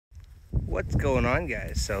What's going on,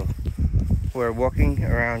 guys? So we're walking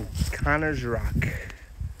around Connor's Rock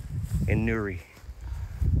in Newry.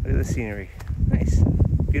 Look at the scenery. Nice,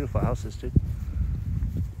 beautiful houses too.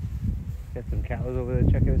 Got some cows over there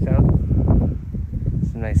checking us out.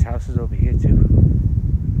 Some nice houses over here too.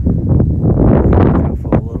 Out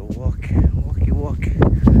for a little walky walk,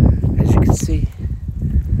 as you can see.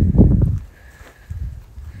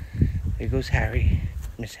 There goes Harry,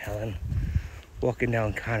 Miss Helen, walking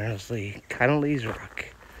down Connolly's Rock.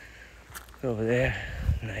 Over there,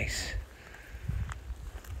 nice,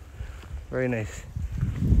 very nice.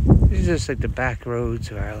 This is just like the back roads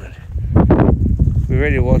of Ireland. We're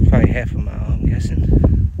ready to walk probably half a mile, I'm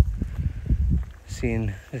guessing.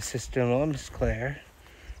 Seeing the sister-in-law, Miss Claire.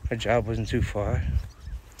 Her job wasn't too far,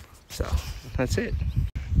 so that's it.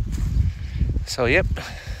 So yep,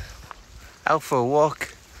 out for a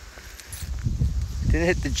walk. Didn't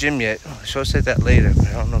hit the gym yet. I should have said that later, but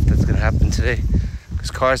I don't know if that's gonna happen today. This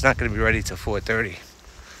car's not going to be ready till 4:30.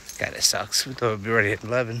 God, it sucks. We thought it would be ready at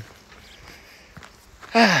 11.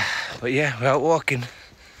 But yeah, we're out walking.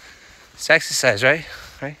 It's exercise, right?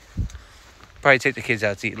 Probably take the kids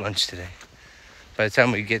out to eat lunch today. By the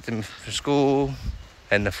time we get them for school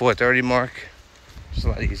and the 4:30 mark, it's a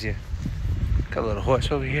lot easier. Got a little horse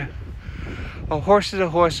over here. A horse is a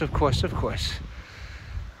horse, of course.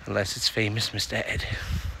 Unless it's famous Mr. Ed.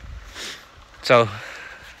 So,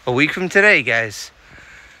 a week from today, guys,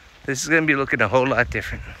 this is going to be looking a whole lot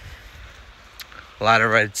different. A lot of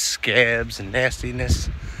red scabs and nastiness.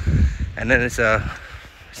 And then it's a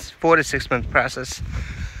 4 to 6 month process.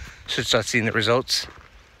 Should start seeing the results.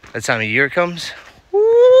 By the time of year comes,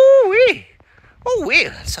 woo-wee! Oh, wait,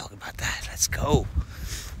 let's talk about that. Let's go.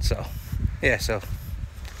 So, yeah,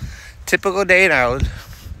 typical day in Ireland.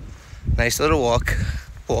 Nice little walk.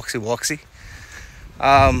 Walksy.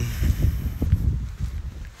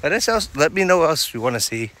 Let me know what else you want to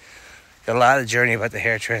see. Got a lot of journey about the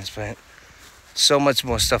hair transplant. So much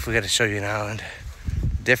more stuff we got to show you in Ireland.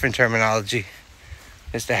 Different terminology.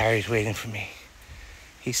 Mr. Harry's waiting for me.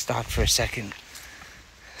 He stopped for a second.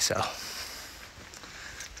 So,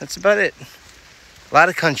 that's about it. A lot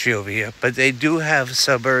of country over here, but they do have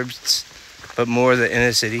suburbs, but more the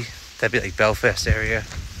inner city. That'd be like Belfast area,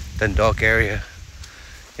 Dundalk area.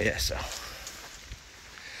 Yeah, so.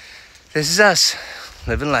 This is us,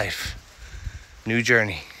 living life. New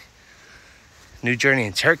journey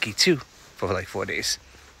in Turkey too for like 4 days,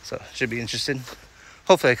 so should be interesting.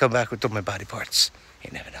 Hopefully I come back with all my body parts. You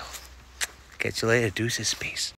never know. Catch you later. Deuces. Peace.